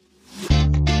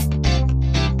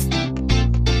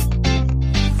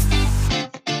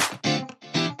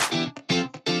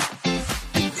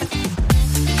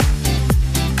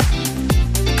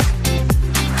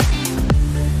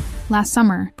Last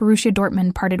summer, Borussia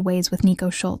Dortmund parted ways with Nico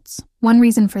Schulz. One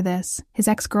reason for this, his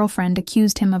ex-girlfriend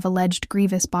accused him of alleged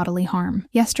grievous bodily harm.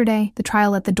 Yesterday, the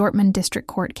trial at the Dortmund District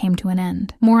Court came to an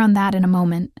end. More on that in a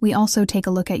moment. We also take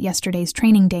a look at yesterday's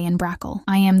training day in Brakel.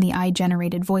 I am the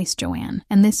I-generated voice, Joanne,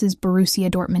 and this is Borussia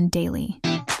Dortmund Daily.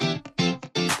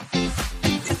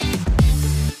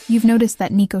 You've noticed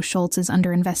that Nico Schulz is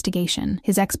under investigation.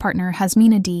 His ex-partner,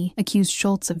 Hasmina D., accused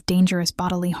Schulz of dangerous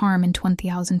bodily harm in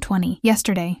 2020.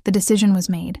 Yesterday, the decision was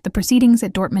made. The proceedings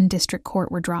at Dortmund District Court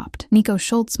were dropped. Nico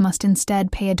Schulz must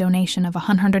instead pay a donation of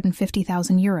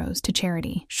 €150,000 to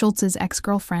charity. Schulz's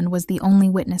ex-girlfriend was the only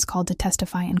witness called to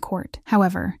testify in court.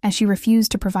 However, as she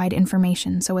refused to provide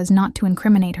information so as not to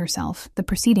incriminate herself, the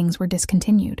proceedings were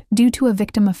discontinued. Due to a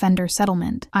victim-offender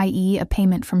settlement, i.e. a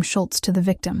payment from Schulz to the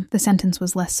victim, the sentence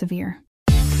was less severe.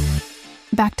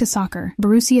 Back to soccer.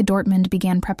 Borussia Dortmund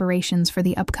began preparations for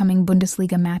the upcoming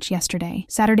Bundesliga match yesterday.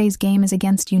 Saturday's game is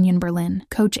against Union Berlin.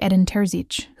 Coach Edin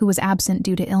Terzic, who was absent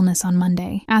due to illness on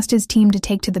Monday, asked his team to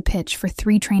take to the pitch for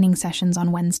 3 training sessions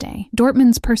on Wednesday.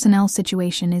 Dortmund's personnel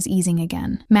situation is easing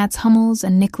again. Mats Hummels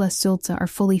and Niklas Süle are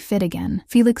fully fit again.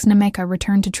 Felix Nemeka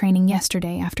returned to training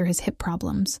yesterday after his hip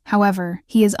problems. However,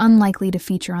 he is unlikely to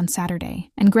feature on Saturday,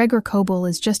 and Gregor Kobel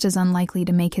is just as unlikely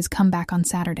to make his comeback on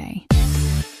Saturday.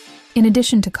 In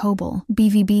addition to Kobel,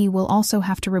 BVB will also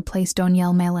have to replace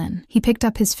Malen. He picked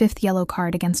up his 5th yellow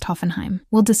card against Hoffenheim.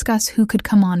 We'll discuss who could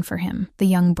come on for him, the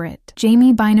young Brit.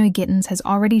 Jamie Binoy-Gittens has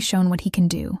already shown what he can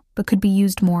do, but could be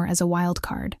used more as a wild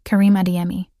card. Karim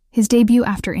Adeyemi. His debut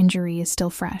after injury is still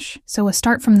fresh, so a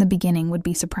start from the beginning would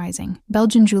be surprising.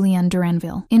 Belgian Julian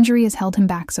Duranville. Injury has held him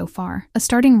back so far. A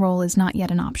starting role is not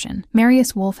yet an option.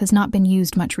 Marius Wolf has not been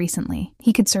used much recently.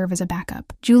 He could serve as a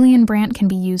backup. Julian Brandt can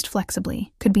be used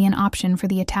flexibly, could be an option for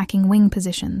the attacking wing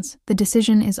positions. The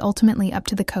decision is ultimately up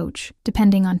to the coach,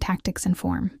 depending on tactics and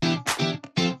form.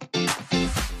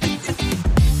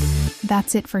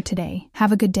 That's it for today.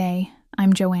 Have a good day.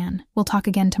 I'm Joanne. We'll talk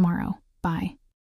again tomorrow. Bye.